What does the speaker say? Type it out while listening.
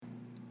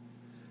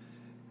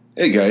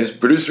Hey guys,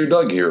 producer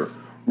Doug here.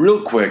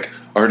 Real quick,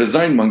 our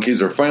design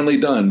monkeys are finally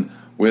done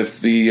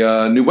with the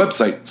new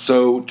website,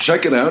 so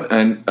check it out.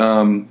 And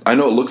I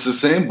know it looks the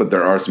same, but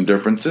there are some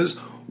differences.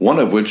 One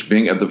of which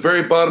being at the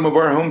very bottom of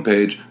our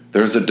homepage,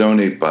 there's a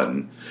donate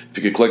button. If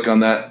you could click on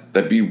that,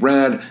 that'd be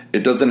rad.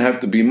 It doesn't have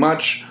to be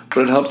much,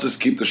 but it helps us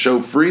keep the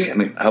show free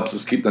and it helps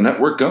us keep the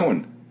network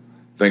going.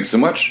 Thanks so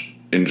much.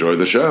 Enjoy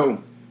the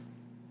show.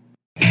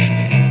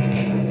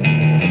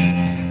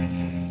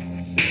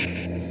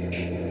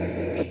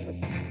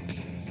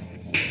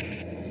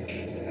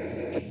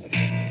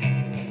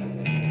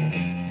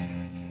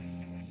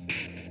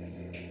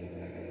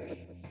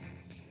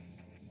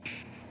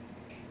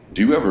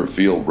 Do you ever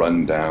feel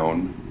run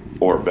down,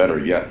 or better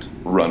yet,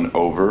 run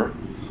over,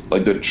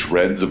 like the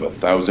treads of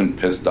 1,000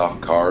 pissed off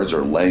cars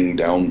are laying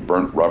down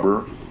burnt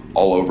rubber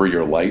all over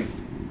your life?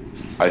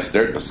 I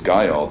stare at the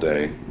sky all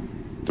day.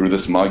 Through the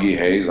smoggy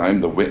haze, I am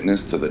the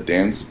witness to the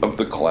dance of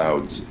the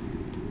clouds.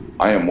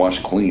 I am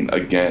washed clean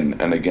again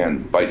and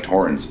again by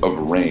torrents of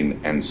rain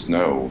and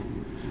snow.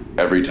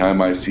 Every time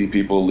I see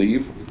people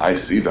leave, I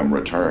see them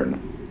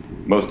return.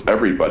 Most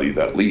everybody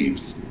that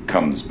leaves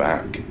comes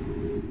back.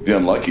 The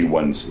unlucky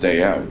ones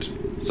stay out,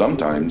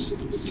 sometimes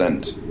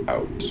sent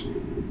out.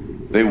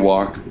 They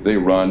walk, they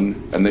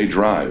run, and they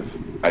drive.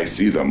 I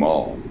see them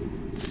all.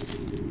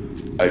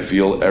 I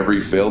feel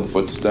every failed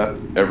footstep,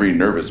 every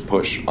nervous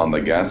push on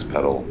the gas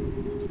pedal.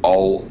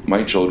 All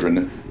my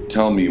children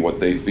tell me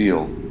what they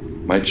feel.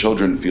 My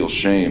children feel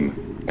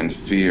shame and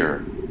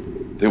fear.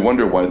 They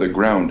wonder why the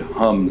ground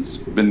hums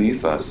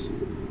beneath us.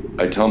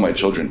 I tell my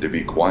children to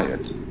be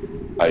quiet.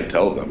 I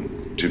tell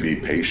them to be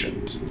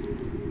patient.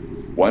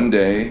 One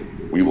day,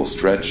 we will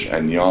stretch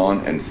and yawn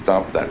and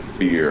stop that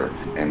fear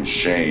and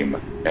shame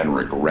and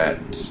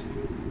regret.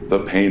 The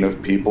pain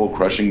of people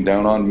crushing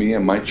down on me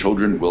and my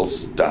children will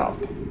stop.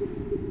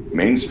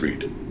 Main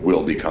Street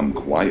will become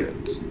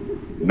quiet.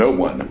 No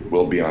one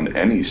will be on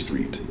any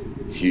street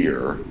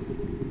here.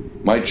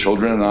 My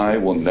children and I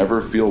will never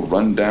feel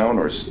run down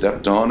or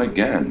stepped on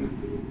again.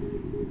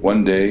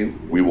 One day,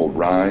 we will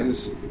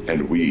rise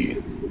and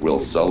we will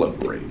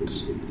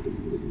celebrate.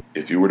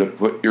 If you were to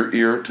put your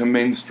ear to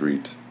Main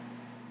Street,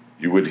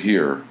 you would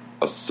hear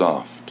a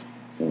soft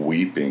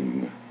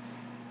weeping.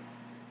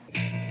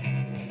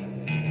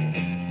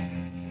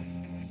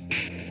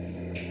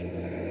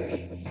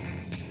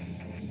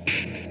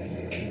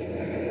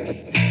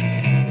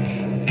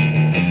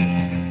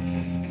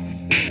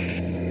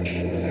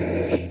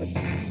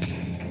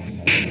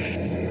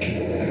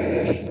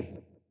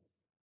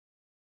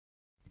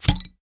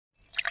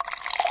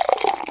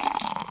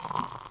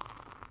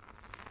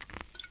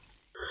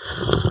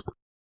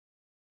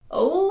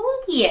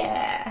 Oh,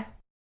 yeah.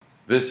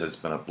 This has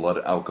been a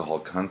Blood Alcohol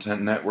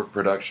Content Network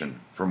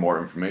production. For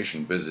more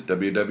information, visit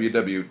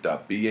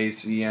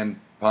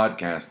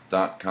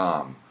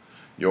www.bacnpodcast.com.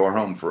 Your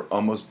home for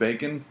Almost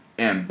Bacon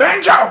and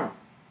Banjo!